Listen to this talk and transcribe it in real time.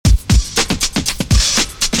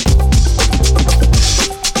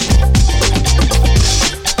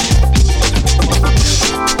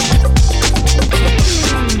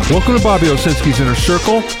Welcome to Bobby Owsinski's Inner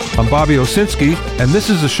Circle. I'm Bobby Owsinski, and this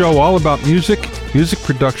is a show all about music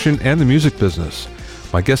production, and the music business.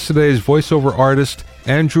 My guest today is voiceover artist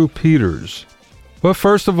Andrew Peters. But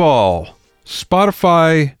first of all,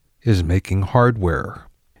 Spotify is making hardware.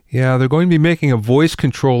 Yeah, they're going to be making a voice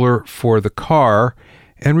controller for the car,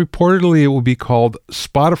 and reportedly it will be called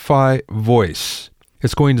Spotify Voice.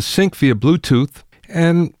 It's going to sync via Bluetooth,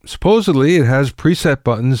 and supposedly it has preset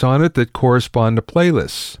buttons on it that correspond to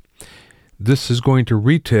playlists. This is going to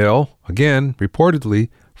retail, again, reportedly,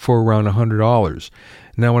 for around $100.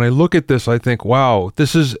 Now, when I look at this, I think, wow,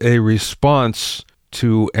 this is a response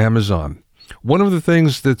to Amazon. One of the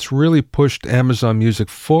things that's really pushed Amazon Music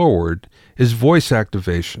forward is voice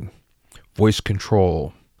activation, voice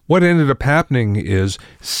control. What ended up happening is,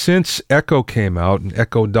 since Echo came out, and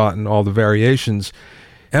Echo Dot and all the variations,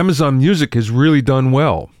 Amazon Music has really done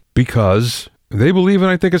well because they believe, and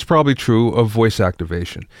I think it's probably true, of voice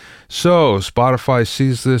activation. So Spotify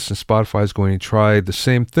sees this, and Spotify is going to try the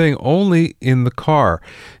same thing, only in the car.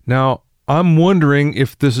 Now, I'm wondering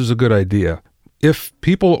if this is a good idea. If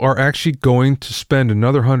people are actually going to spend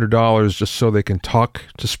another $100 just so they can talk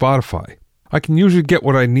to Spotify. I can usually get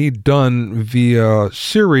what I need done via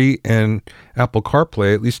Siri and Apple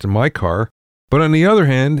CarPlay, at least in my car. But on the other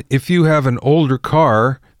hand, if you have an older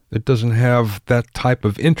car that doesn't have that type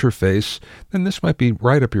of interface, then this might be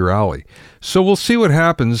right up your alley. So we'll see what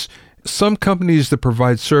happens. Some companies that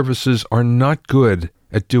provide services are not good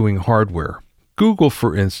at doing hardware. Google,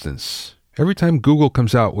 for instance, every time Google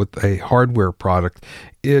comes out with a hardware product,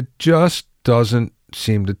 it just doesn't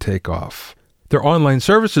seem to take off. Their online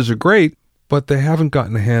services are great, but they haven't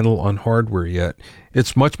gotten a handle on hardware yet.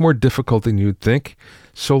 It's much more difficult than you'd think.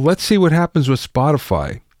 So let's see what happens with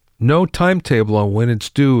Spotify. No timetable on when it's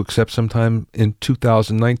due except sometime in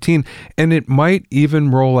 2019, and it might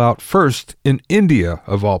even roll out first in India,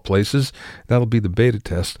 of all places. That'll be the beta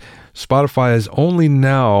test. Spotify is only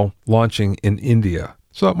now launching in India,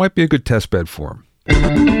 so it might be a good test bed for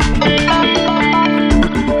them.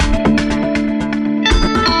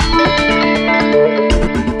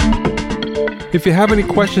 If you have any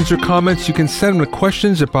questions or comments, you can send them to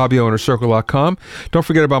questions@BobbyOInnerCircle.com. Don't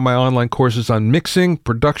forget about my online courses on mixing,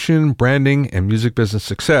 production, branding, and music business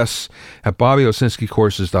success at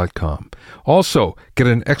BobbyOwsinskiCourses.com. Also, get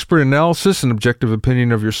an expert analysis and objective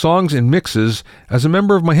opinion of your songs and mixes as a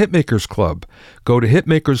member of my Hitmakers Club. Go to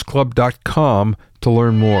hitmakersclub.com to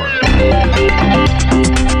learn more.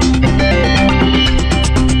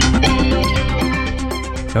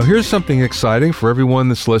 Now here's something exciting for everyone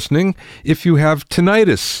that's listening. If you have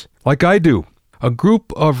tinnitus, like I do, a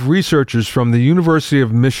group of researchers from the University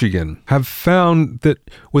of Michigan have found that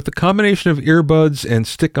with the combination of earbuds and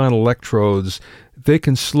stick-on electrodes, they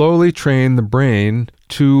can slowly train the brain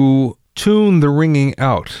to tune the ringing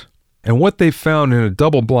out. And what they found in a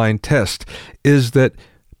double-blind test is that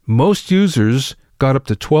most users got up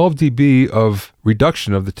to 12 dB of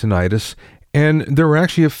reduction of the tinnitus, and there were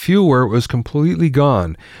actually a few where it was completely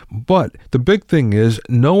gone. But the big thing is,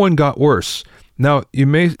 no one got worse. Now, you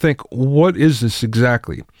may think, what is this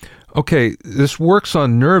exactly? Okay, this works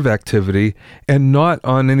on nerve activity and not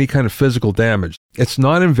on any kind of physical damage. It's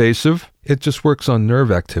not invasive. It just works on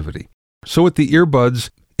nerve activity. So with the earbuds,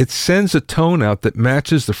 it sends a tone out that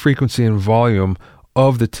matches the frequency and volume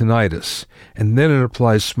of the tinnitus, and then it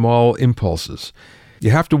applies small impulses.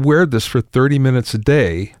 You have to wear this for 30 minutes a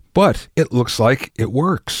day, but it looks like it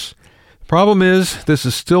works. The problem is, this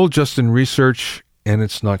is still just in research, and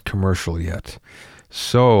it's not commercial yet.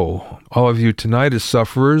 So, all of you tinnitus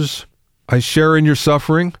sufferers, I share in your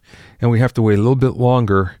suffering, and we have to wait a little bit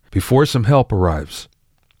longer before some help arrives.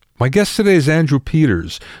 My guest today is Andrew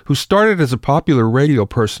Peters, who started as a popular radio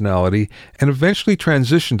personality and eventually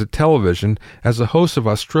transitioned to television as a host of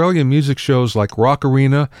Australian music shows like Rock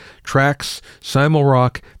Arena, Tracks, Simul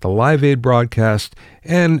Rock, the Live Aid broadcast,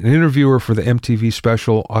 and an interviewer for the MTV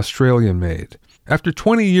special Australian Made. After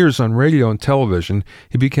 20 years on radio and television,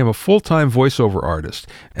 he became a full-time voiceover artist,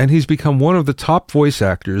 and he's become one of the top voice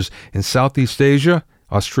actors in Southeast Asia,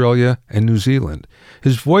 Australia, and New Zealand.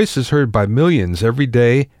 His voice is heard by millions every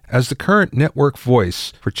day as the current network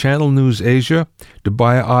voice for Channel News Asia,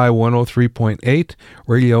 Dubai Eye 103.8,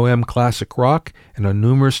 Radio M Classic Rock, and on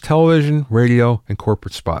numerous television, radio, and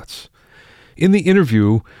corporate spots. In the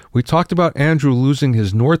interview, we talked about Andrew losing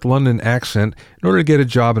his North London accent in order to get a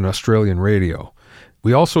job in Australian radio.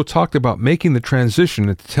 We also talked about making the transition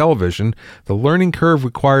into television, the learning curve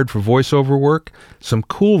required for voiceover work, some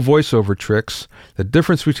cool voiceover tricks, the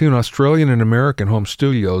difference between Australian and American home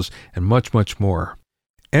studios, and much, much more.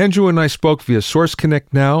 Andrew and I spoke via Source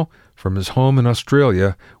Connect Now, from his home in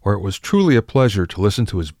Australia, where it was truly a pleasure to listen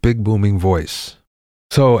to his big booming voice.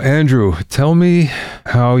 So, Andrew, tell me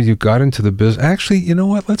how you got into the business. Actually, you know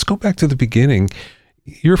what? Let's go back to the beginning.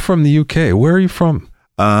 You're from the UK. Where are you from?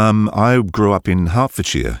 I grew up in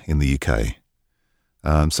Hertfordshire in the UK,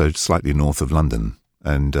 so slightly north of London,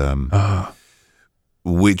 and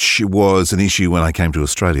which was an issue when I came to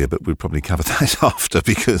Australia, but we'll probably cover that after,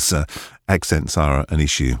 because accents are an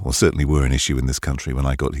issue, or certainly were an issue in this country when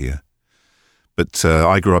I got here. But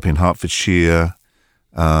I grew up in Hertfordshire,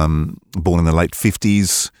 born in the late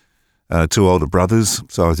 50s, two older brothers,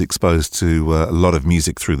 so I was exposed to a lot of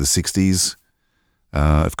music through the 60s.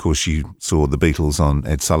 Of course, you saw the Beatles on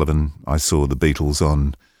Ed Sullivan. I saw the Beatles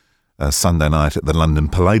on Sunday night at the London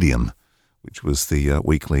Palladium, which was the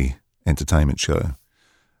weekly entertainment show.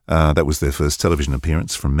 That was their first television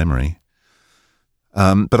appearance from memory.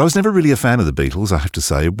 But I was never really a fan of the Beatles, I have to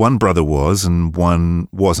say. One brother was and one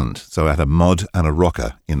wasn't. So I had a mod and a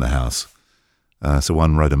rocker in the house. So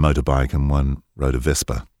one rode a motorbike and one rode a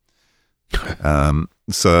Vespa.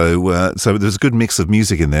 So there's a good mix of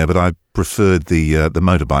music in there, but I preferred the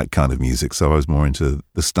motorbike kind of music. So I was more into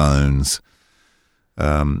the Stones,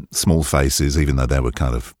 Small Faces, even though they were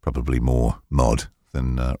kind of probably more mod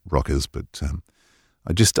than rockers. But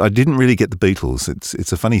I didn't really get the Beatles.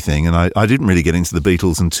 It's a funny thing, and I didn't really get into the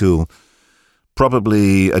Beatles until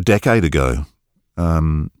probably a decade ago.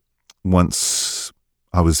 Once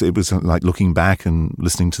it was like looking back and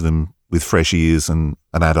listening to them with fresh ears and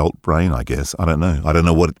an adult brain, I guess. I don't know. I don't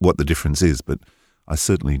know what the difference is, but I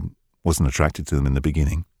certainly wasn't attracted to them in the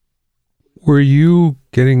beginning. Were you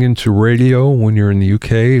getting into radio when you're in the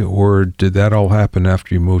UK, or did that all happen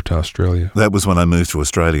after you moved to Australia? That was when I moved to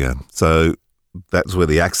Australia. So that's where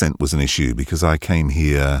the accent was an issue, because I came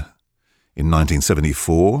here in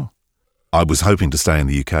 1974. I was hoping to stay in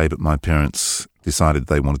the UK, but my parents decided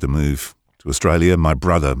they wanted to move to Australia. My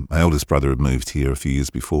eldest brother, had moved here a few years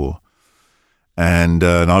before. And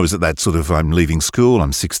I was at that sort of, I'm leaving school,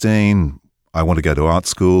 I'm 16, I want to go to art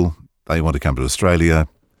school, they want to come to Australia,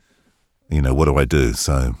 what do I do?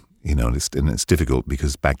 So, it's difficult,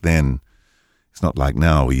 because back then, it's not like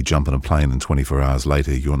now where you jump on a plane and 24 hours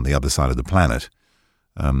later you're on the other side of the planet.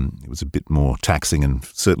 It was a bit more taxing and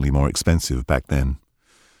certainly more expensive back then.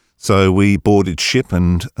 So we boarded ship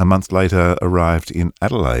and a month later arrived in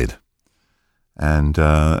Adelaide. And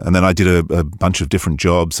then I did a bunch of different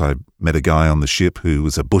jobs. I met a guy on the ship who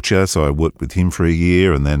was a butcher, so I worked with him for a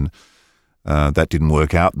year, and then that didn't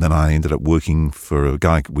work out. And then I ended up working for a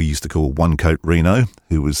guy we used to call One Coat Reno,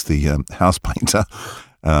 who was the house painter,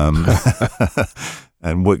 and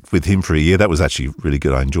worked with him for a year. That was actually really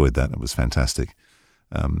good. I enjoyed that. It was fantastic.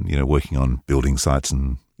 Working on building sites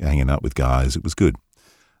and hanging out with guys. It was good.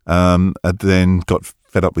 I then got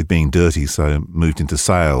fed up with being dirty, so moved into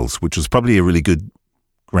sales, which was probably a really good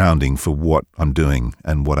grounding for what I'm doing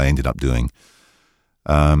and what I ended up doing.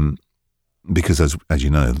 Because as you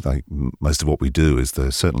know, like most of what we do is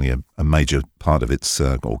certainly a major part of its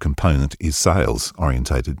or component is sales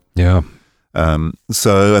orientated. Yeah. But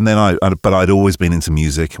I'd always been into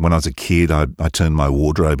music. When I was a kid, I turned my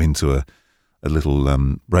wardrobe into a little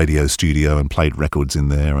radio studio and played records in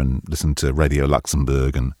there and listened to Radio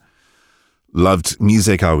Luxembourg and loved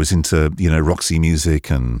music. I was into, Roxy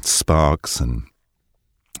Music and Sparks and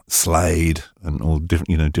Slade and all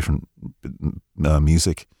different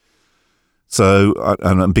music. So,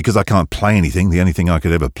 and because I can't play anything, the only thing I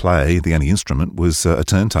could ever play, the only instrument, was a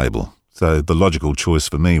turntable. So the logical choice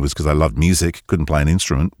for me was, because I loved music, couldn't play an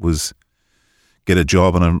instrument, was get a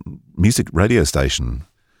job on a music radio station.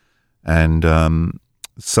 And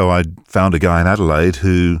so I found a guy in Adelaide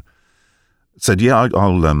who said, "Yeah,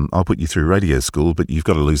 I'll put you through radio school, but you've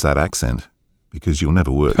got to lose that accent, because you'll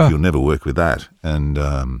never work. You'll never work with that." And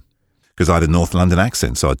because I had a North London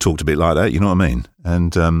accent, so I talked a bit like that. You know what I mean?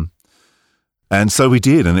 And so we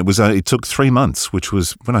did, and it took 3 months, which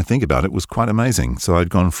was, when I think about it, was quite amazing. So I'd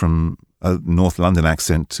gone from a North London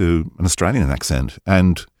accent to an Australian accent,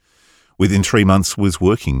 and within 3 months was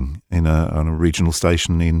working on a regional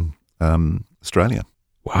station in Australia.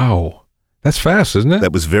 Wow. That's fast, isn't it?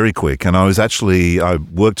 That was very quick. And I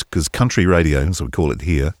worked, because country radio, as we call it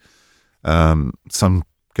here, some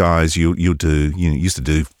guys used to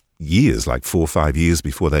do years, like 4 or 5 years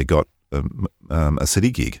before they got a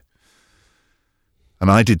city gig. And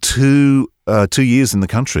I did 2 years in the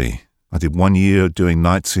country. I did 1 year doing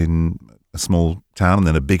nights in a small town and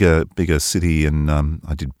then a bigger city, and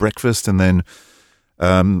I did breakfast, and then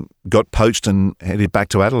got poached and headed back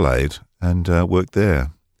to Adelaide and worked there.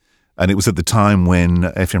 And it was at the time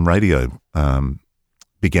when FM radio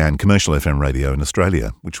began, commercial FM radio in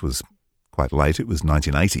Australia, which was quite late. It was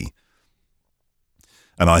 1980.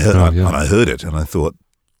 And I heard it, and I thought,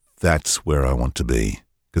 that's where I want to be,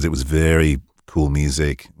 because it was very cool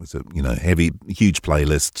music. It was heavy, huge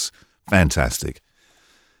playlists, fantastic.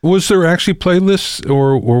 Was there actually playlists,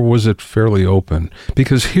 or was it fairly open?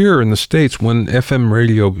 Because here in the States, when FM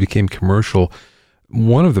radio became commercial,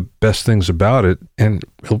 one of the best things about it, and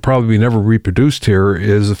it'll probably be never reproduced here,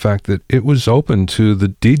 is the fact that it was open to the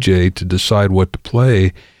DJ to decide what to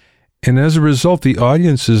play. And as a result, the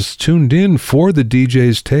audiences tuned in for the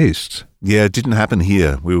DJ's tastes. Yeah, it didn't happen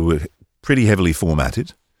here. We were pretty heavily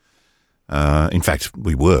formatted. In fact,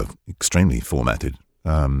 we were extremely formatted.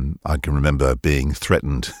 I can remember being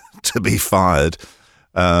threatened to be fired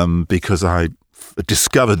because I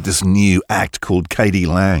discovered this new act called K.D.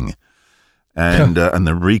 Lang and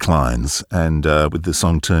the Reclines, and with the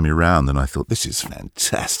song Turn Me Round, and I thought, this is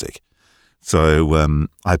fantastic. So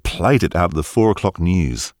I played it out of the 4 o'clock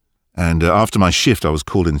news, and after my shift, I was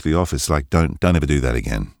called into the office, like, don't ever do that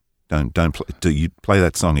again. Don't play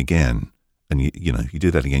that song again, and you do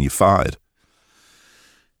that again, you're fired.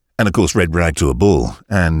 And of course, red rag to a bull.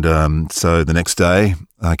 And so the next day,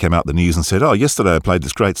 I came out the news and said, yesterday I played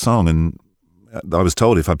this great song, and I was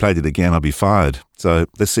told if I played it again, I'd be fired. So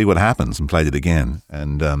let's see what happens, and played it again.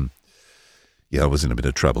 And I was in a bit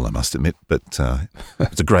of trouble, I must admit, but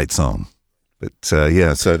it's a great song. But so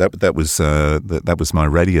that was my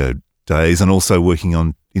radio days, and also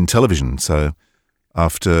working in television. So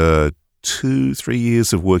after 2-3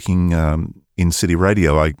 years of working in city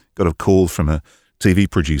radio, I got a call from a TV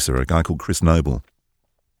producer, a guy called Chris Noble,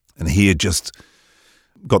 and he had just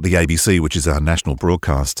got the ABC, which is our national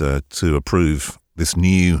broadcaster, to approve this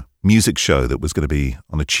new music show that was going to be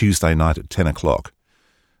on a Tuesday night at 10 o'clock,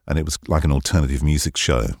 and it was like an alternative music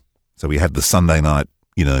show. So we had the Sunday night,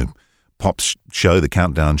 pop show, the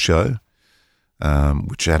Countdown show,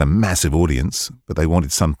 which had a massive audience, but they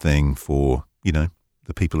wanted something for,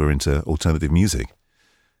 the people who are into alternative music.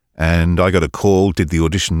 And I got a call, did the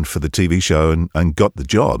audition for the TV show, and got the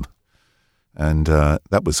job. And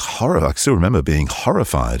that was horror. I still remember being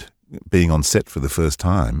horrified, being on set for the first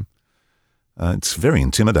time. It's very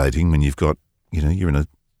intimidating when you've got, you're in a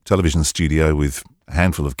television studio with a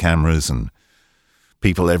handful of cameras and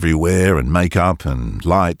people everywhere and makeup and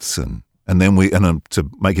lights. And then to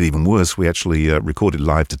make it even worse, we actually recorded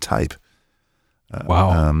live to tape.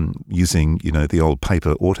 Wow. Using, the old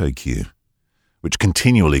paper auto cue, which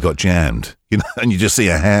continually got jammed, and you just see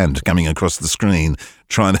a hand coming across the screen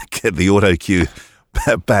trying to get the auto cue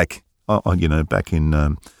back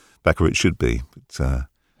where it should be. But,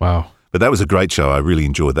 wow. But that was a great show. I really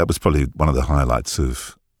enjoyed. That was probably one of the highlights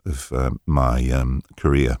of my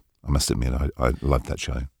career. I must admit, I loved that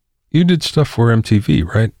show. You did stuff for MTV,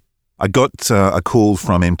 right? I got a call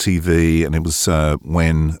from MTV, and it was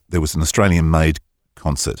when there was an Australian-made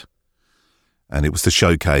concert. And it was to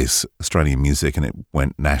showcase Australian music, and it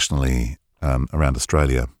went nationally around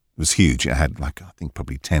Australia. It was huge. It had I think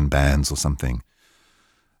probably 10 bands or something.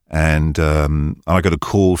 And I got a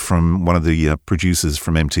call from one of the producers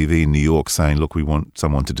from MTV in New York saying, look, we want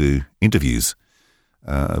someone to do interviews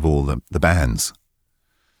of all the bands.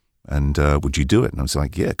 And would you do it? And I was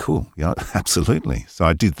like, yeah, cool. Yeah, absolutely. So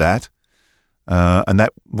I did that. And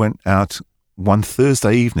that went out one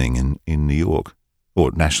Thursday evening in New York,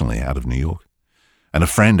 or nationally out of New York. And a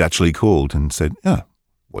friend actually called and said,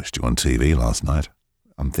 watched you on TV last night.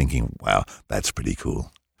 I'm thinking, wow, that's pretty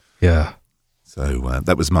cool. Yeah. So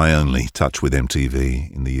that was my only touch with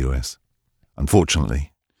MTV in the US,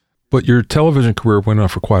 unfortunately. But your television career went on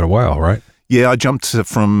for quite a while, right? Yeah, I jumped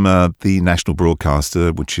from the national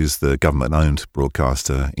broadcaster, which is the government-owned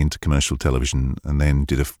broadcaster, into commercial television, and then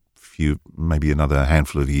did maybe another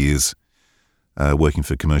handful of years working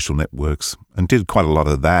for commercial networks, and did quite a lot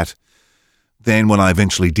of that. Then when I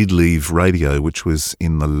eventually did leave radio, which was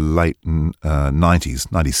in the late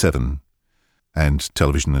 90s, 97, and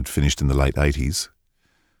television had finished in the late 80s,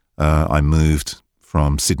 I moved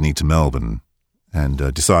from Sydney to Melbourne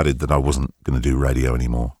and decided that I wasn't going to do radio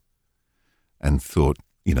anymore, and thought,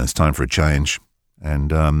 it's time for a change.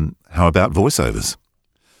 And how about voiceovers?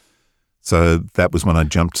 So that was when I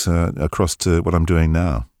jumped across to what I'm doing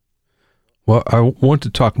now. Well, I want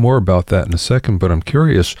to talk more about that in a second, but I'm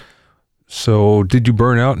curious. So did you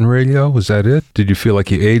burn out in radio? Was that it? Did you feel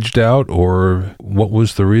like you aged out, or what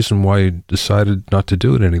was the reason why you decided not to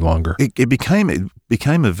do it any longer? It became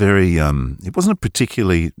a very, it wasn't a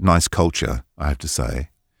particularly nice culture, I have to say.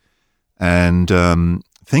 And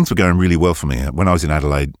things were going really well for me. When I was in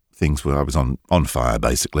Adelaide, I was on fire,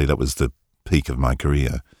 basically. That was the peak of my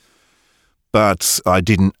career. But I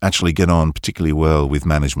didn't actually get on particularly well with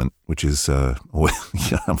management, which is,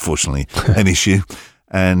 unfortunately, an issue.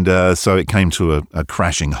 And so it came to a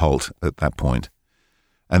crashing halt at that point.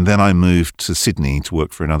 And then I moved to Sydney to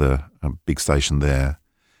work for a big station there.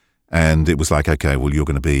 And it was like, okay, well, you're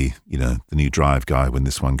going to be, the new drive guy when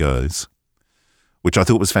this one goes, which I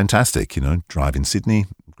thought was fantastic. Drive in Sydney,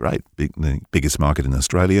 great, the biggest market in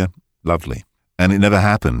Australia, lovely. And it never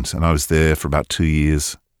happened. And I was there for about 2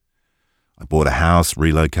 years. I bought a house,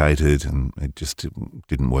 relocated, and it just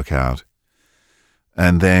didn't work out.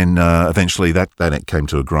 And then eventually that came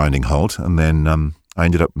to a grinding halt. And then I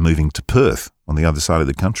ended up moving to Perth on the other side of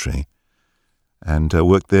the country and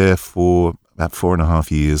worked there for about 4.5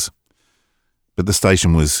 years. But the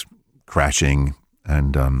station was crashing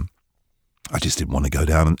and I just didn't want to go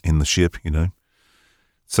down in the ship,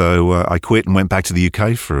 So I quit and went back to the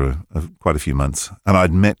UK for quite a few months. And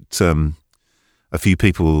I'd met a few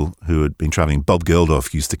people who had been travelling. Bob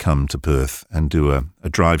Geldof used to come to Perth and do a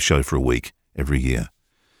drive show for a week every year.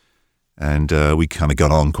 And we kind of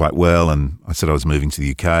got on quite well. And I said I was moving to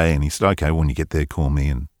the UK. And he said, okay, when you get there, call me.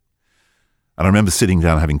 And I remember sitting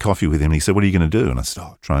down having coffee with him. And he said, what are you going to do? And I said,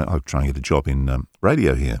 I'll try and get a job in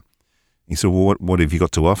radio here. He said, well, what have you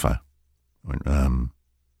got to offer? I went,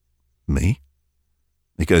 me?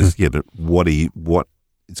 He goes, yeah, but what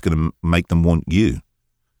it's going to make them want you?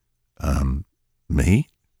 Me?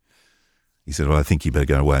 He said, well, I think you better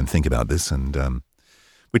go away and think about this. And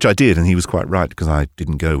which I did, and he was quite right because I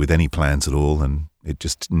didn't go with any plans at all and it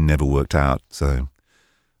just never worked out. So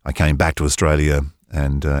I came back to Australia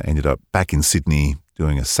and ended up back in Sydney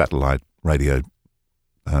doing a satellite radio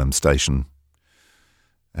station.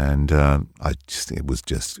 And it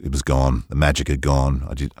was gone. The magic had gone.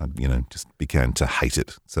 I just began to hate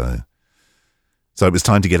it. So it was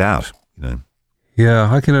time to get out, Yeah,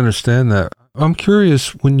 I can understand that. I'm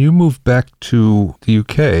curious, when you moved back to the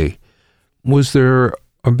UK, was there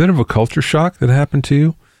a bit of a culture shock that happened to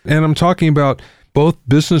you? And I'm talking about both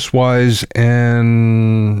business-wise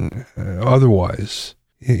and otherwise.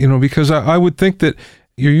 Because I would think that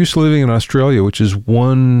you're used to living in Australia, which is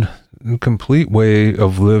one complete way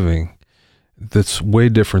of living that's way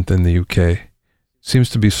different than the UK. Seems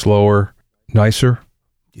to be slower, nicer.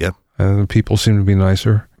 Yep. People seem to be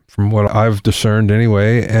nicer, from what I've discerned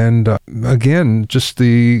anyway. And again, just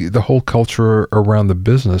the whole culture around the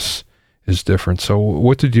business is different. So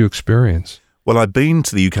what did you experience? Well, I'd been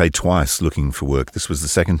to the UK twice looking for work. This was the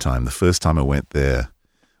second time. The first time I went there,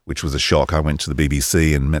 which was a shock, I went to the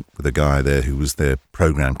BBC and met with a guy there who was their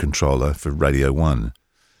program controller for Radio 1.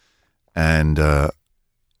 And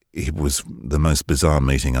it was the most bizarre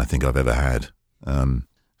meeting I think I've ever had.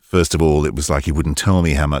 First of all, it was like he wouldn't tell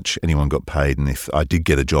me how much anyone got paid, and if I did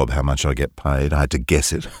get a job, how much I get paid. I had to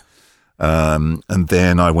guess it. And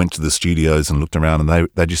then I went to the studios and looked around, and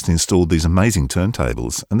they just installed these amazing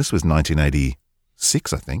turntables. And this was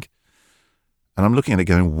 1986, I think. And I'm looking at it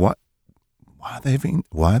going, why are they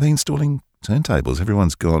installing turntables?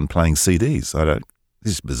 Everyone's gone playing CDs.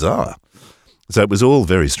 This is bizarre. So it was all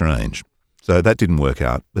very strange. So that didn't work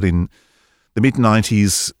out. But in the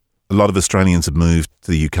mid-90s, a lot of Australians had moved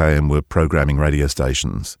to the UK and were programming radio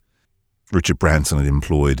stations. Richard Branson had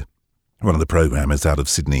employed one of the programmers out of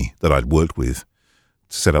Sydney that I'd worked with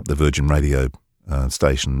to set up the Virgin Radio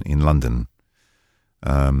station in London.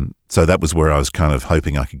 So that was where I was kind of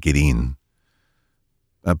hoping I could get in.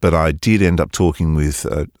 But I did end up talking with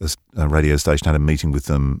a radio station, had a meeting with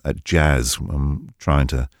them at Jazz, trying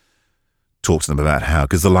to talk to them about how,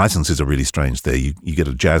 because the licenses are really strange there. You get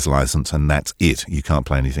a Jazz license and that's it. You can't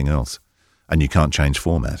play anything else and you can't change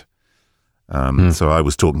format. So I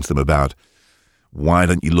was talking to them about, why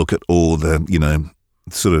don't you look at all the,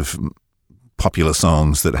 sort of popular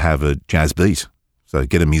songs that have a jazz beat? So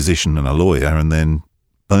get a musician and a lawyer and then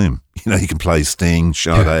boom, you can play Sting,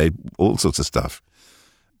 Sade, all sorts of stuff.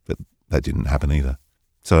 But that didn't happen either.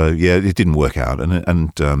 So yeah, it didn't work out.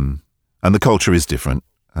 And the culture is different.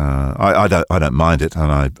 I don't mind it,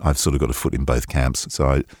 and I've sort of got a foot in both camps.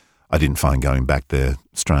 So I didn't find going back there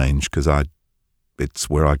strange because it's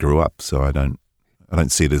where I grew up. So I don't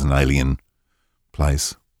see it as an alien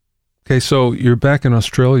place. Okay, so you're back in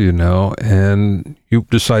Australia now, and you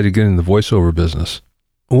decided to get in the voiceover business.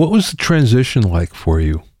 What was the transition like for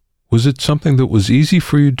you? Was it something that was easy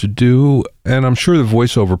for you to do? And I'm sure the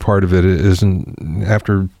voiceover part of it isn't,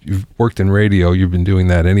 after you've worked in radio, you've been doing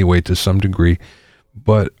that anyway to some degree.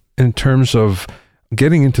 But in terms of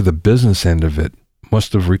getting into the business end of it,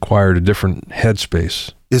 must have required a different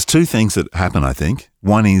headspace. There's two things that happen, I think.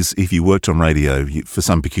 One is if you worked on radio, for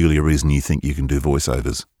some peculiar reason, you think you can do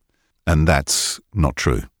voiceovers. And that's not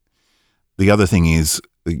true. The other thing is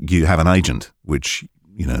you have an agent, which,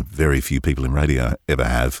 very few people in radio ever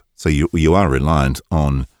have. So you are reliant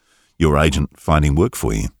on your agent finding work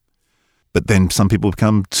for you. But then some people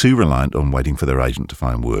become too reliant on waiting for their agent to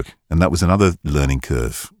find work. And that was another learning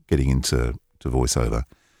curve getting into voiceover.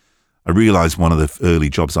 I realized one of the early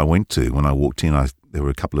jobs I went to, when I walked in, there were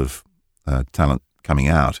a couple of talent coming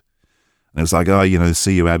out. And it was like,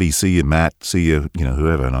 see you, Abby, see you, Matt, see you,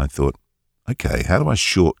 whoever. And I thought, okay, how do I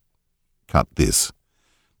shortcut this?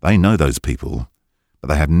 They know those people, but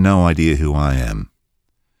they have no idea who I am.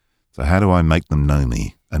 So how do I make them know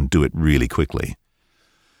me and do it really quickly?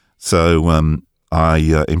 So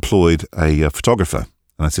I employed a photographer,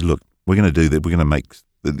 and I said, look, we're going to do that. We're going to make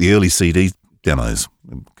the early CD demos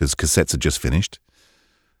because cassettes are just finished.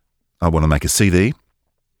 I want to make a CD,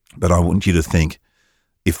 but I want you to think,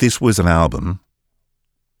 if this was an album,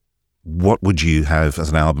 what would you have as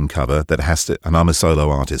an album cover that has to, and I'm a solo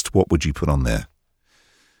artist, what would you put on there?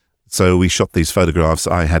 So we shot these photographs.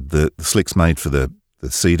 I had the slicks made for the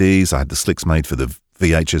CDs. I had the slicks made for the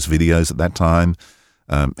VHS videos at that time,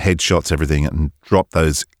 headshots, everything, and dropped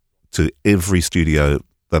those to every studio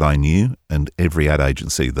that I knew and every ad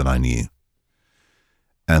agency that I knew.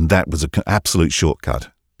 And that was an absolute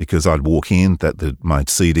shortcut because I'd walk in, my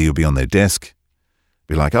CD would be on their desk,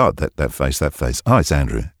 be like, oh, that face. Oh, it's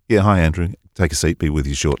Andrew. Yeah, hi, Andrew. Take a seat. Be with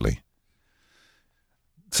you shortly.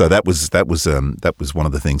 So that was one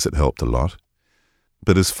of the things that helped a lot.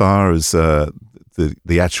 But as far as the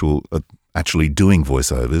actually doing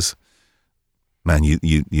voiceovers, man,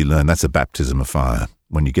 you learn that's a baptism of fire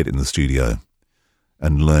when you get in the studio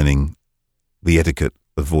and learning the etiquette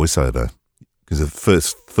of voiceover. Because the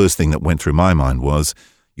first thing that went through my mind was,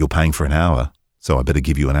 you're paying for an hour, so I better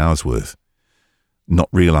give you an hour's worth. Not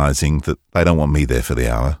realizing that they don't want me there for the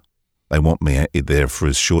hour. They want me there for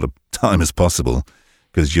as short a time as possible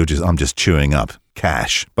because I'm just chewing up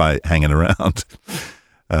cash by hanging around.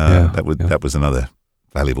 That was another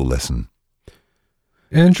valuable lesson.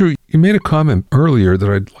 Andrew, you made a comment earlier that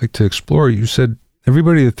I'd like to explore. You said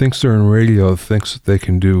everybody that thinks they're in radio thinks that they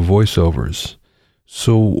can do voiceovers.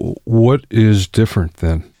 So what is different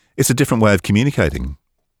then? It's a different way of communicating.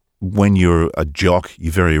 When you're a jock,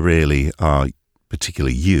 you very rarely are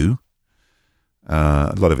particularly you.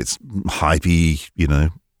 A lot of it's hypey,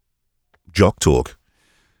 jock talk.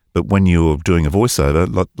 But when you're doing a voiceover,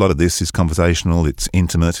 a lot of this is conversational, it's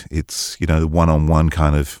intimate, it's, one-on-one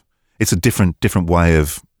kind of, it's a different way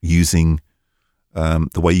of using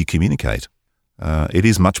the way you communicate. It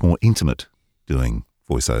is much more intimate doing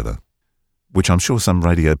voiceover, which I'm sure some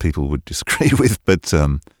radio people would disagree with, but,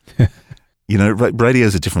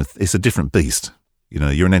 radio's it's a different beast.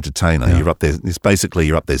 You're an entertainer, You're up there,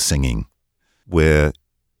 you're up there singing, where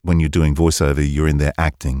when you're doing voiceover, you're in there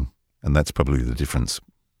acting, and that's probably the difference.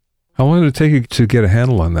 How long did it take you to get a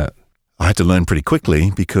handle on that? I had to learn pretty quickly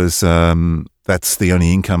because that's the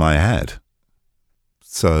only income I had.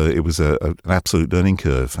 So it was an absolute learning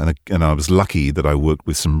curve. And I was lucky that I worked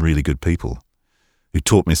with some really good people who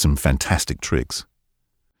taught me some fantastic tricks.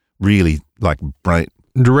 Really, bright.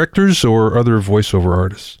 Directors or other voiceover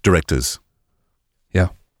artists? Directors. Yeah.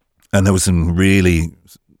 And there were some really,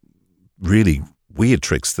 really weird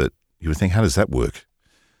tricks that you would think, how does that work?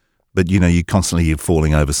 But, you're constantly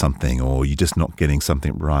falling over something or you're just not getting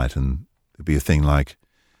something right. And there'd be a thing like,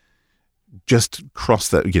 just cross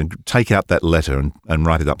that, take out that letter and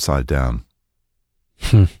write it upside down.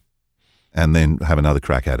 And then have another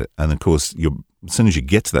crack at it. And, of course, as soon as you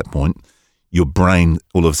get to that point, your brain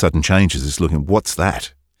all of a sudden changes. It's looking, what's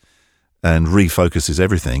that? And refocuses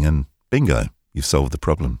everything and bingo, you've solved the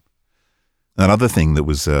problem. Another thing that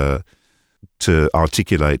was to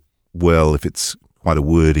articulate well, if it's quite a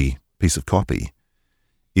wordy piece of copy,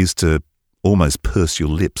 is to almost purse your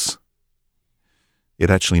lips. It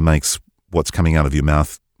actually makes what's coming out of your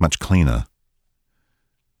mouth much cleaner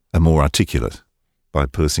and more articulate by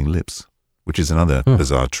pursing lips, which is another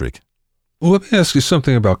bizarre trick. Well, let me ask you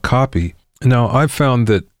something about copy. Now, I've found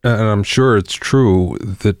that, and I'm sure it's true,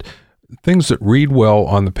 that things that read well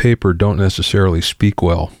on the paper don't necessarily speak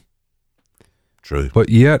well. True. But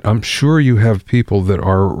yet, I'm sure you have people that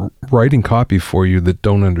are writing copy for you that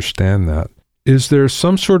don't understand that. Is there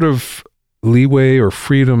some sort of leeway or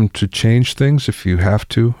freedom to change things if you have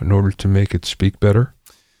to in order to make it speak better?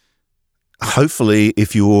 Hopefully,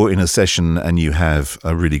 if you're in a session and you have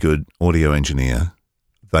a really good audio engineer,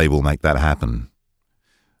 they will make that happen.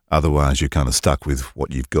 Otherwise, you're kind of stuck with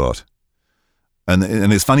what you've got. And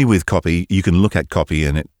it's funny with copy, you can look at copy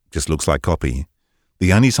and it just looks like copy.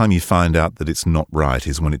 The only time you find out that it's not right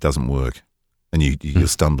is when it doesn't work and you're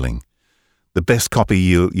stumbling. The best copy,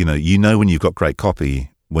 you know when you've got great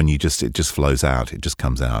copy when it just flows out, it just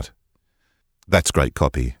comes out. That's great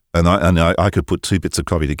copy. And I could put two bits of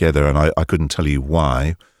copy together and I couldn't tell you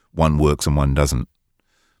why one works and one doesn't.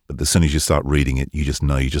 But as soon as you start reading it, you just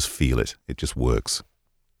know, you just feel it. It just works.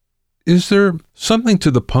 Is there something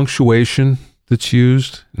to the punctuation that's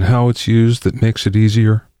used and how it's used that makes it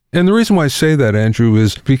easier? And the reason why I say that, Andrew,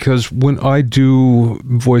 is because when I do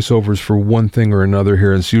voiceovers for one thing or another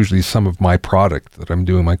here, it's usually some of my product that I'm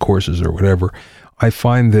doing, my courses or whatever, I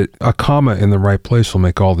find that a comma in the right place will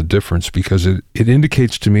make all the difference, because it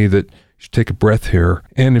indicates to me that you should take a breath here.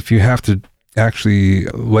 And if you have to actually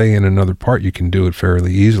lay in another part, you can do it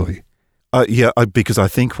fairly easily. Because I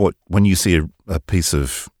think when you see a piece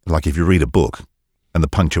of, like if you read a book and the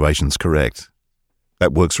punctuation's correct,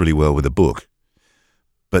 that works really well with a book.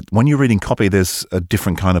 But when you're reading copy, there's a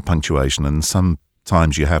different kind of punctuation, and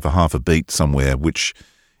sometimes you have a half a beat somewhere, which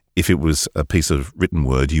if it was a piece of written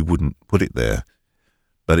word, you wouldn't put it there.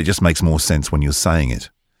 But it just makes more sense when you're saying it.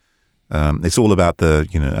 It's all about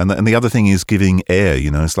and the other thing is giving air,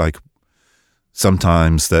 it's like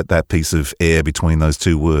sometimes that piece of air between those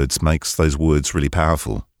two words makes those words really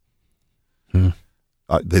powerful.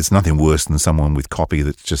 There's nothing worse than someone with copy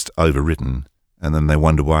that's just overwritten, and then they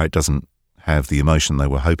wonder why it doesn't have the emotion they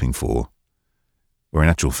were hoping for. Where in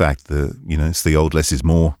actual fact, it's the old less is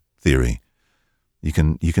more theory. You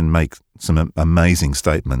can make some amazing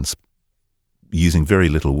statements using very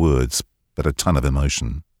little words, but a ton of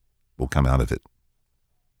emotion will come out of it.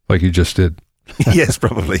 Like you just did. Yes,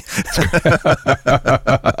 probably.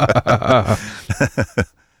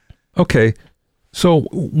 Okay, so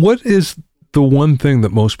what is the one thing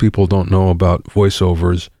that most people don't know about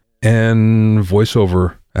voiceovers and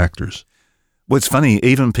voiceover actors? Well, it's funny,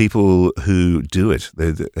 even people who do it,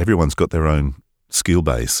 everyone's got their own skill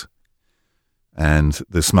base. And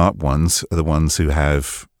the smart ones are the ones who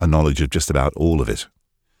have a knowledge of just about all of it.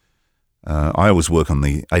 I always work on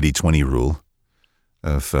the 80-20 rule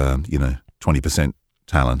of, 20%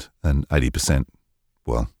 talent and 80%,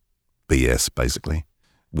 BS, basically,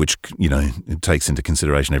 which, it takes into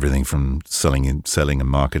consideration everything from selling and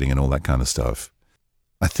marketing and all that kind of stuff.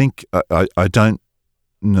 I think I don't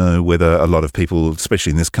know whether a lot of people,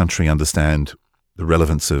 especially in this country, understand the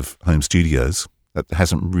relevance of home studios. That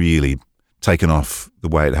hasn't really taken off the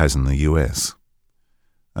way it has in the US,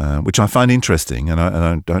 which I find interesting, and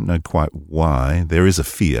I don't know quite why. There is a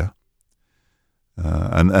fear,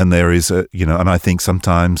 and there is and I think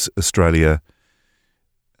sometimes Australia,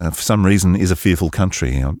 for some reason, is a fearful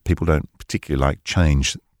country. People don't particularly like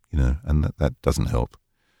change, and that doesn't help.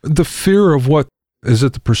 The fear of what? Is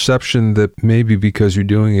it the perception that maybe because you're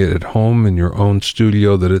doing it at home in your own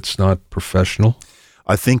studio that it's not professional?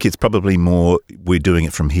 I think it's probably more, we're doing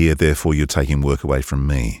it from here, therefore you're taking work away from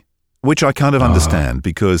me, which I kind of understand,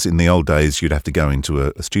 because in the old days you'd have to go into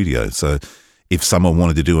a studio. So if someone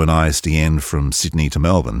wanted to do an ISDN from Sydney to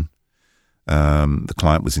Melbourne, the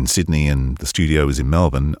client was in Sydney and the studio was in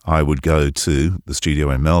Melbourne, I would go to the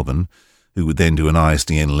studio in Melbourne, who would then do an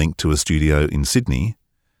ISDN link to a studio in Sydney,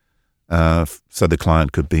 so the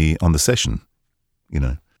client could be on the session,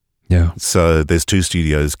 Yeah. So there's two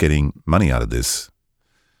studios getting money out of this.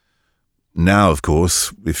 Now, of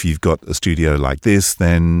course, if you've got a studio like this,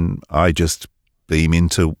 then I just beam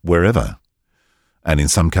into wherever. And in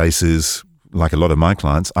some cases, like a lot of my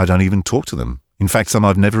clients, I don't even talk to them. In fact, some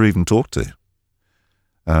I've never even talked to.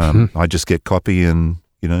 I just get copy and,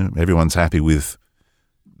 everyone's happy with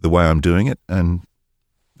the way I'm doing it, and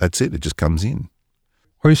that's it. It just comes in.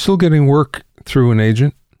 Are you still getting work through an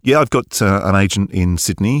agent? Yeah, I've got an agent in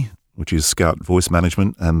Sydney, which is Scout Voice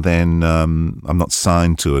Management, and then I'm not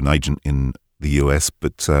signed to an agent in the US,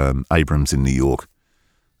 but Abrams in New York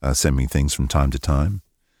send me things from time to time.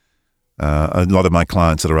 A lot of my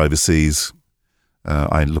clients that are overseas,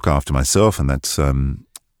 I look after myself, and that's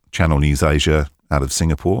Channel News Asia out of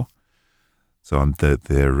Singapore. So I'm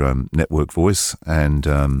their network voice, and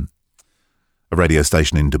a radio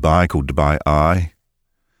station in Dubai called Dubai Eye,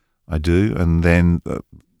 I do, and then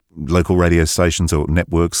local radio stations or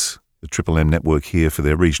networks, the Triple M network here for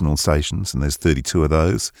their regional stations, and there's 32 of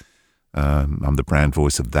those. I'm the brand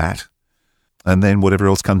voice of that. And then whatever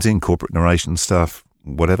else comes in, corporate narration stuff,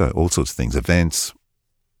 whatever, all sorts of things, events,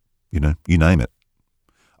 you name it.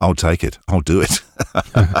 I'll take it. I'll do it.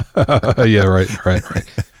 Yeah, right.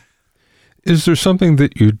 Is there something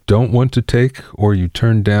that you don't want to take or you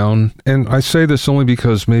turn down? And I say this only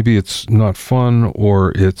because maybe it's not fun,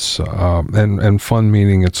 or it's, and fun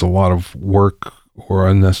meaning it's a lot of work or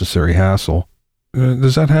unnecessary hassle.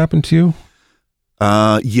 Does that happen to you?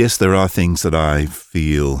 Yes, there are things that I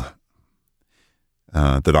feel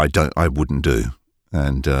that I wouldn't do.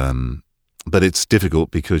 And, but it's difficult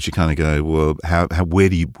because you kind of go, well, where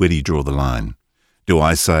do you draw the line? Do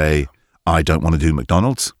I say, I don't want to do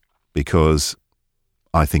McDonald's because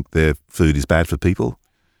I think their food is bad for people?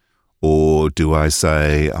 Or do I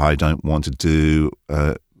say I don't want to do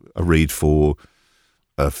a read for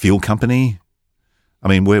a fuel company? I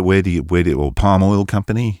mean, where do you, or palm oil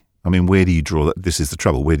company? I mean, where do you draw that? This is the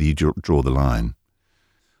trouble. Where do you draw the line?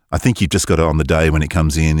 I think you've just got to, on the day when it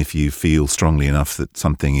comes in, if you feel strongly enough that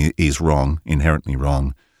something is wrong, inherently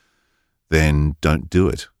wrong, then don't do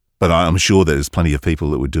it. But I'm sure there's plenty of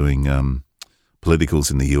people that were doing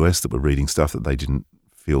politicals in the US that were reading stuff that they didn't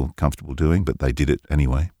feel comfortable doing, but they did it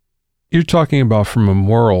anyway. You're talking about from a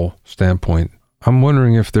moral standpoint. I'm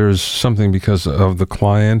wondering if there's something because of the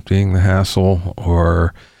client being the hassle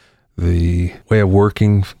or the way of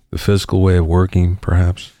working, the physical way of working,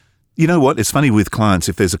 perhaps. You know what? It's funny with clients.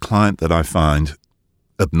 If there's a client that I find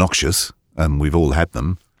obnoxious, and we've all had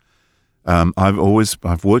them, I've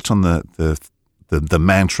worked on the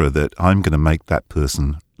mantra that I'm going to make that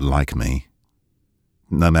person like me.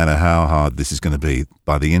 No matter how hard this is going to be,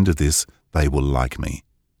 by the end of this, they will like me.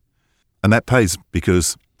 And that pays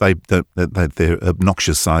because their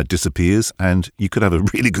obnoxious side disappears, and you could have a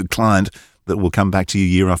really good client that will come back to you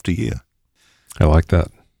year after year. I like that.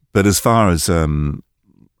 But as far as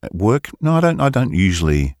at work, no, I don't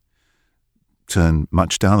usually turn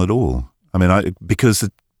much down at all. I mean, because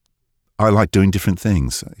I like doing different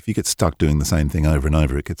things. If you get stuck doing the same thing over and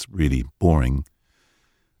over, it gets really boring.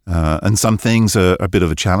 And some things are a bit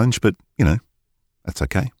of a challenge, but, that's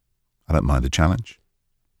okay. I don't mind a challenge.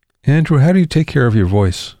 Andrew, how do you take care of your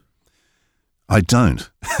voice? I don't.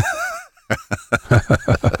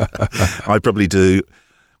 I probably do.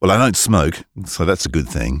 Well, I don't smoke, so that's a good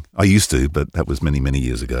thing. I used to, but that was many, many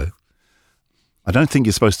years ago. I don't think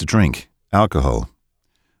you're supposed to drink alcohol,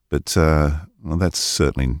 but that's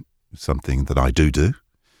certainly something that I do.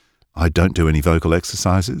 I don't do any vocal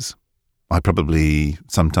exercises. I probably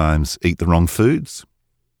sometimes eat the wrong foods.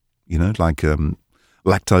 Like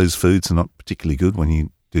lactose foods are not particularly good when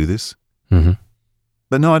you do this. Mm-hmm.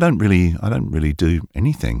 But no, I don't really do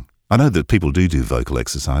anything. I know that people do vocal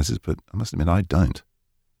exercises, but I must admit I don't.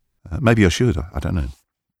 Maybe I should. I don't know.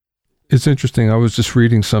 It's interesting. I was just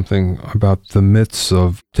reading something about the myths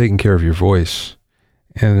of taking care of your voice.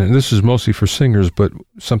 And this is mostly for singers, but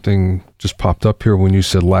something just popped up here when you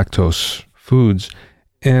said lactose foods.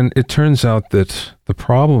 And it turns out that the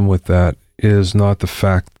problem with that is not the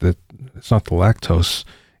fact that it's not the lactose,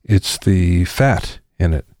 it's the fat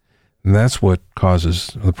in it. And that's what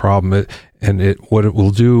causes the problem. What it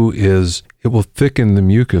will do is it will thicken the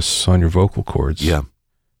mucus on your vocal cords. Yeah.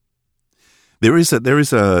 There is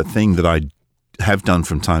a thing that I have done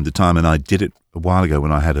from time to time, and I did it a while ago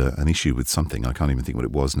when I had an issue with something. I can't even think what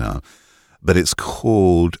it was now. But it's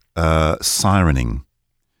called sirening.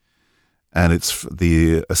 And it's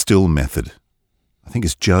the Still method. I think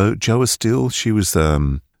it's Jo Still. She was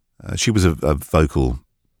a vocal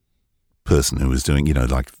person who was doing,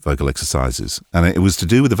 like vocal exercises. And it was to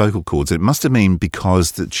do with the vocal cords. It must have been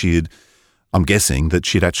because that I'm guessing that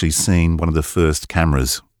she'd actually seen one of the first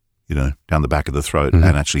cameras, down the back of the throat, mm-hmm.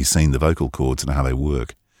 and actually seen the vocal cords and how they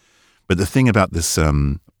work. But the thing about this,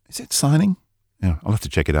 is it signing? Yeah, I'll have to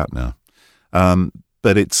check it out now.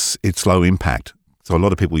 But it's low impact. So a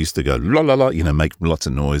lot of people used to go, la, la, la, make lots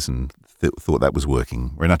of noise and thought that was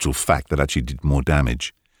working, where in actual fact that actually did more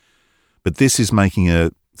damage. But this is making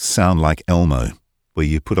a sound like Elmo, where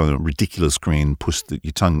you put on a ridiculous grin, push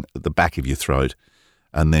your tongue at the back of your throat,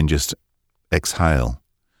 and then just exhale.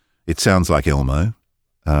 It sounds like Elmo.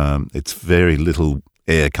 It's very little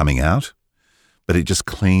air coming out, but it just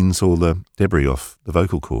cleans all the debris off the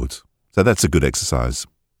vocal cords. So that's a good exercise.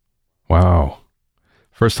 Wow.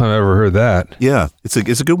 First time I ever heard that. Yeah, it's a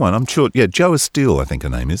good one. I'm sure. Yeah, Jo Still, I think her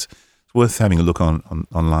name is. It's worth having a look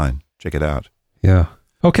online. Check it out. Yeah.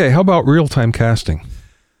 Okay, how about real-time casting?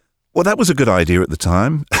 Well, that was a good idea at the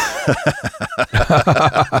time.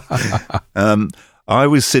 I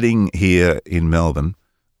was sitting here in Melbourne,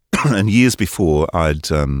 and years before I'd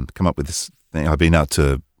come up with this thing. I'd been out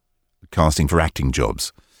to casting for acting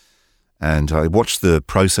jobs, and I watched the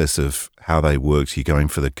process of how they worked. You go in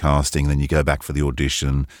for the casting, then you go back for the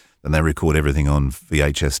audition, then they record everything on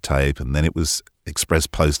VHS tape, and then it was express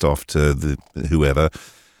post off to whoever.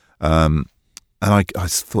 And I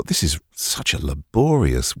thought, this is such a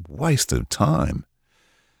laborious waste of time.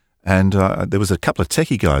 And there was a couple of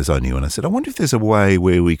techie guys I knew, and I said, I wonder if there's a way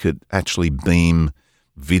where we could actually beam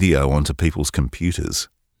video onto people's computers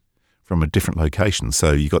from a different location.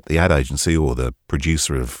 So you got the ad agency or the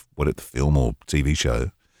producer of the film or TV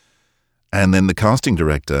show, and then the casting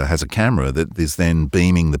director has a camera that is then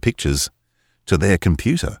beaming the pictures to their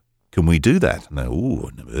computer. Can we do that? And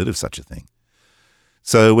I've never heard of such a thing.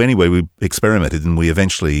 So anyway, we experimented, and we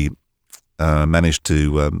eventually managed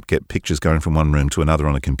to get pictures going from one room to another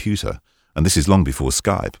on a computer. And this is long before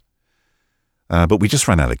Skype. But we just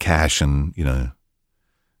ran out of cash and,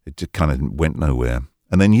 it just kind of went nowhere.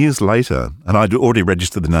 And then years later, and I'd already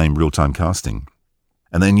registered the name Real Time Casting.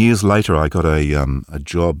 And then years later, I got a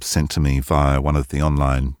job sent to me via one of the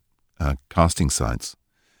online casting sites.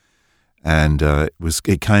 And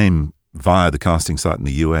it came via the casting site in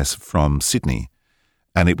the US from Sydney.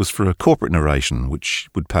 And it was for a corporate narration, which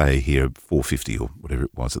would pay here $4.50 or whatever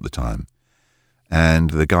it was at the time. And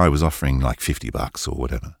the guy was offering like $50 or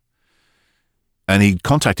whatever. And he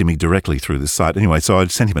contacted me directly through the site. Anyway, so I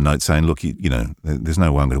sent him a note saying, look, there's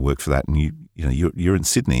no way I'm going to work for that. And you're in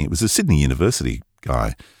Sydney. It was a Sydney University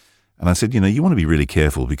guy. And I said, you want to be really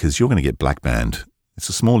careful because you're going to get black banned. It's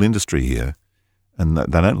a small industry here and they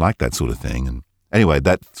don't like that sort of thing. And anyway,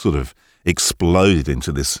 that sort of exploded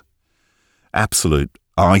into this absolute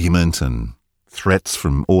argument and threats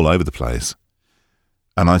from all over the place.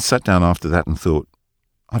 And I sat down after that and thought,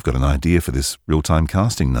 I've got an idea for this real-time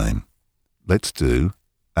casting name. Let's do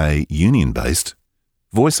a union-based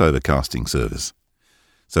voiceover casting service.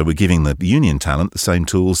 So we're giving the union talent the same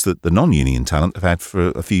tools that the non-union talent have had for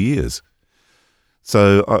a few years.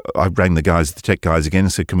 So I rang the tech guys again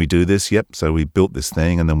and said, can we do this? Yep. So we built this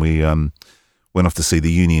thing and then we went off to see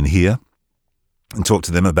the union here and talked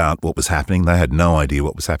to them about what was happening. They had no idea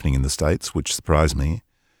what was happening in the States, which surprised me.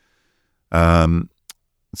 And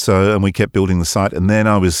we kept building the site. And then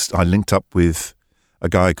I linked up with a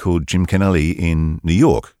guy called Jim Kennelly in New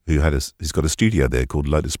York, he's got a studio there called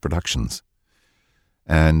Lotus Productions.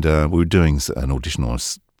 And we were doing an audition or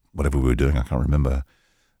whatever we were doing, I can't remember.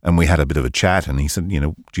 And we had a bit of a chat and he said,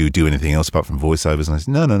 do you do anything else apart from voiceovers? And I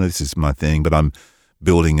said, no, this is my thing, but I'm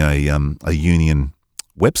building a union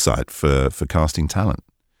website for casting talent.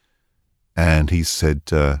 And he said,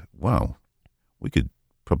 wow, we could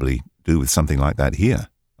probably do with something like that here.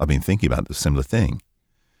 I've been thinking about the similar thing.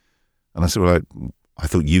 And I said, well, I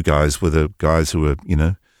thought you guys were the guys who were,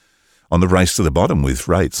 on the race to the bottom with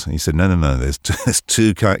rates. And he said, no, there's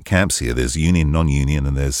two camps here. There's union, non-union,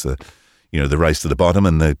 and there's, the race to the bottom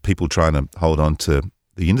and the people trying to hold on to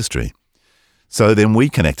the industry. So then we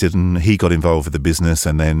connected and he got involved with the business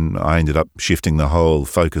and then I ended up shifting the whole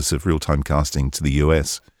focus of real-time casting to the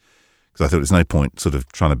US because I thought there's no point sort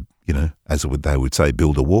of trying to, as they would say,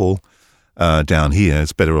 build a wall down here.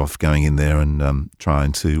 It's better off going in there and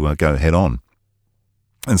trying to go head on.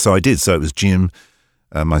 And so I did. So it was Jim,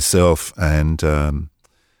 myself, and Glenn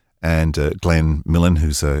Millen,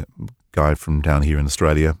 who's a guy from down here in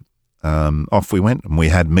Australia. Off we went, and we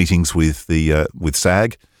had meetings with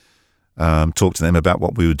SAG. Talked to them about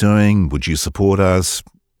what we were doing. Would you support us?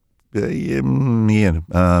 Yeah,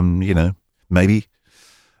 maybe.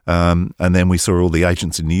 And then we saw all the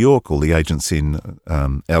agents in New York, all the agents in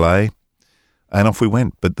LA, and off we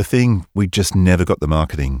went. But the thing, we just never got the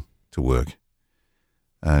marketing to work.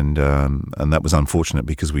 And that was unfortunate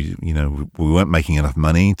because we weren't making enough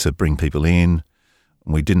money to bring people in.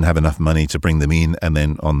 We didn't have enough money to bring them in, and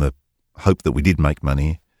then on the hope that we did make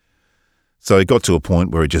money. So it got to a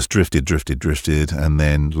point where it just drifted. And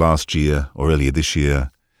then last year or earlier this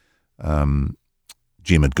year,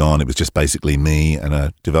 Jim had gone. It was just basically me and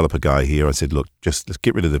a developer guy here. I said, look, let's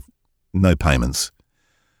get rid of no payments.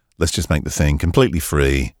 Let's just make the thing completely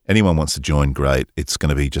free. Anyone wants to join, great. It's going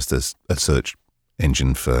to be just a search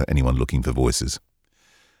engine for anyone looking for voices.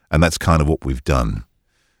 And that's kind of what we've done.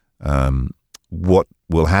 What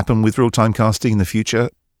will happen with real-time casting in the future?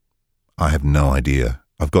 I have no idea.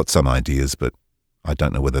 I've got some ideas, but I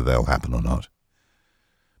don't know whether they'll happen or not.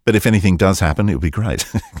 But if anything does happen, it'll be great.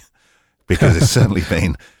 Because it's certainly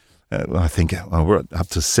been, I think we're up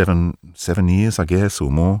to seven years, I guess,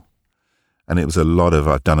 or more. And it was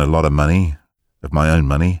I've done a lot of money, of my own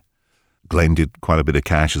money. Glenn did quite a bit of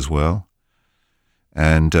cash as well.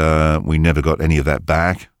 And we never got any of that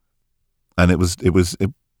back. And it was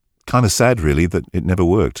kind of sad, really, that it never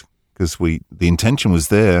worked because the intention was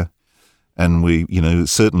there, and we,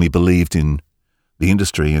 certainly believed in the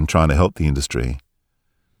industry and trying to help the industry.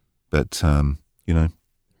 But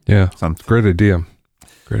yeah, great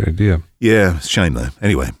idea. Yeah, shame though.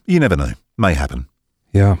 Anyway, you never know. May happen.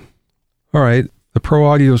 Yeah. All right. The Pro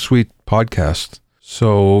Audio Suite podcast.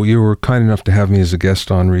 So you were kind enough to have me as a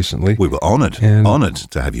guest on recently. We were honored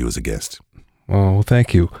to have you as a guest. Oh, well,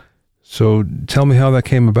 thank you. So tell me how that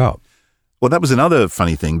came about. Well, that was another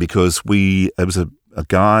funny thing because there was a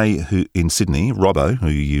guy who in Sydney, Robbo, who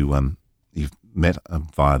you've met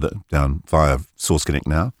via Source Connect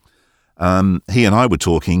now. He and I were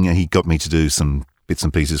talking, and he got me to do some bits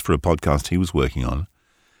and pieces for a podcast he was working on.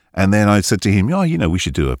 And then I said to him, we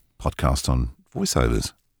should do a podcast on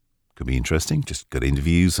voiceovers. could be interesting. Just got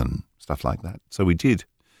interviews and stuff like that. So we did.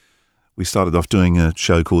 We started off doing a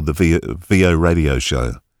show called the VO Radio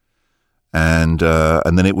Show. And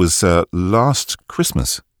then it was last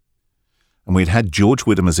Christmas. And we'd had George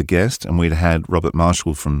Whittam as a guest, and we'd had Robert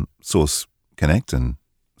Marshall from Source Connect and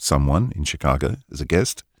someone in Chicago as a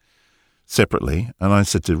guest separately. And I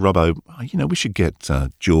said to Robbo, we should get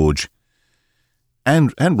George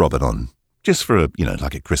and Robert on just for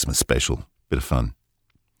like a Christmas special, bit of fun.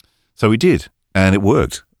 So we did, and it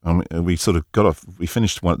worked. We sort of got off. We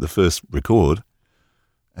finished the first record,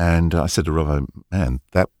 and I said to Robbo, "Man,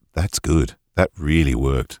 that's good. That really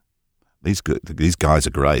worked. These guys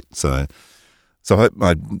are great." So I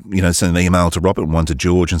sent an email to Robert and one to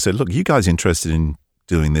George and said, "Look, you guys interested in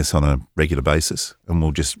doing this on a regular basis, and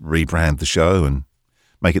we'll just rebrand the show and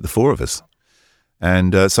make it the four of us."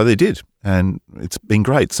 And so they did, and it's been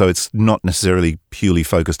great. So it's not necessarily purely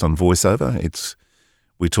focused on voiceover.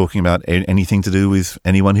 We're talking about anything to do with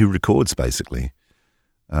anyone who records, basically.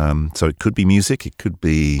 So it could be music, it could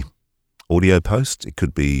be audio post, it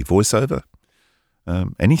could be voiceover,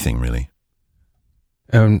 anything really.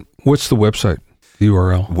 And what's the website, the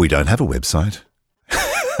URL? We don't have a website.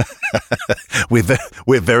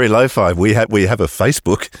 We're very lo-fi. We have a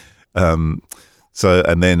Facebook. And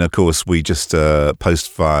then of course we just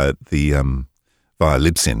post via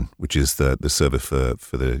Libsyn, which is the server for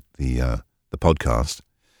the podcast.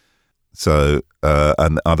 So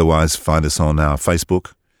and otherwise find us on our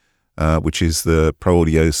Facebook, which is the Pro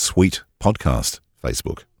Audio Suite Podcast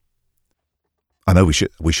Facebook. I know we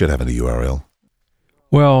should have a URL.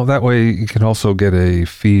 Well, that way you can also get a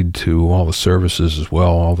feed to all the services as well,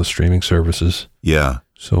 all the streaming services. Yeah.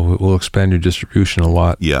 So it will expand your distribution a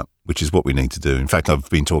lot. Yeah, which is what we need to do. In fact, I've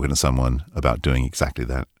been talking to someone about doing exactly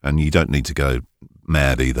that, and you don't need to go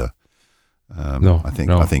mad either. I think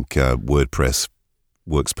WordPress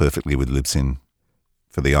works perfectly with Libsyn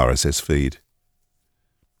for the RSS feed.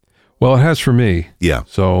 Well, it has for me. Yeah.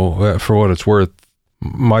 So for what it's worth,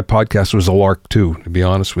 my podcast was a lark too, to be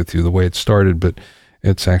honest with you, the way it started, but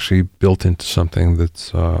it's actually built into something that's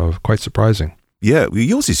quite surprising. Yeah,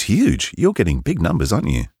 yours is huge. You're getting big numbers, aren't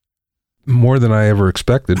you? More than I ever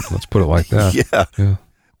expected. Let's put it like that. Yeah.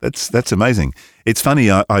 That's amazing. It's funny,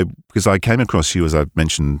 because I came across you, as I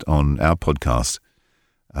mentioned on our podcast.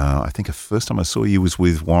 I think the first time I saw you was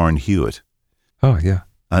with Warren Hewitt. Oh, yeah.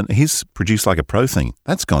 And he's produced like a pro thing.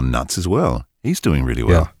 That's gone nuts as well. He's doing really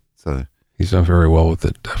well. Yeah. So he's done very well with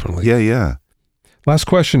it, definitely. Yeah. Last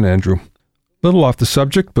question, Andrew. Little off the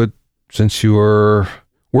subject, but since you are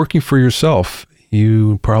working for yourself,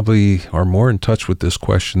 you probably are more in touch with this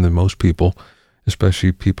question than most people,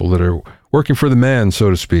 especially people that are working for the man,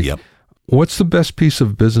 so to speak. Yep. What's the best piece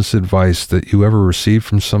of business advice that you ever received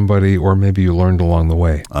from somebody, or maybe you learned along the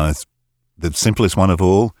way? The simplest one of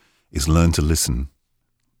all is learn to listen.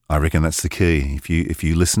 I reckon that's the key. If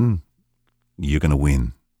you listen, you're going to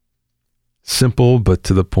win. Simple, but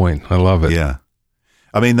to the point. I love it. Yeah.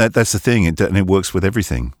 I mean, that's the thing, and it works with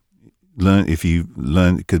everything. By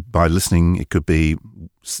listening, it could be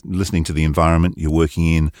listening to the environment you're working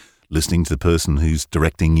in, listening to the person who's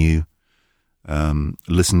directing you,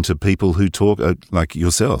 listen to people who talk like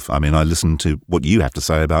yourself. I mean, I listen to what you have to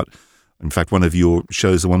say about, in fact, one of your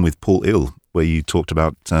shows, the one with Paul Ill, where you talked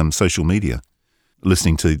about social media.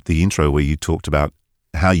 Listening to the intro where you talked about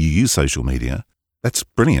how you use social media, that's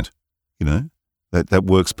brilliant. That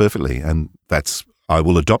works perfectly, and I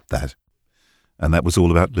will adopt that. And that was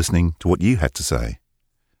all about listening to what you had to say.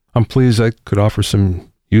 I'm pleased I could offer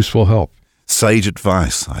some useful help. Sage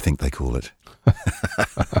advice, I think they call it.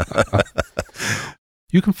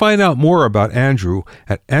 You can find out more about Andrew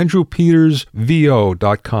at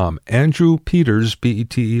andrewpetersvo.com. Andrew Peters,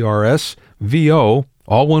 Peters, VO,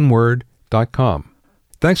 all one word, .com.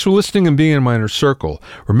 Thanks for listening and being in my inner circle.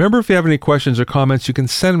 Remember, if you have any questions or comments, you can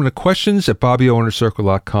send them to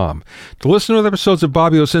questions@bobbyoinnercircle.com. To listen to other episodes of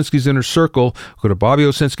Bobby Owsinski's Inner Circle, go to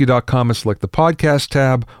bobbyowsinski.com and select the podcast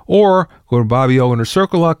tab, or go to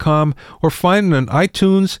bobbyoinnercircle.com, or find it on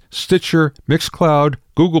iTunes, Stitcher, Mixcloud,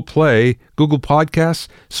 Google Play, Google Podcasts,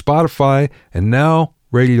 Spotify, and now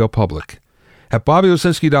Radio Public. At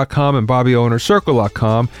bobbyowsinski.com and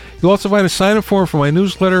bobbyowinnercircle.com, you'll also find a sign-up form for my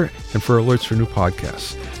newsletter and for alerts for new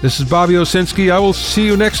podcasts. This is Bobby Owsinski. I will see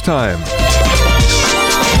you next time.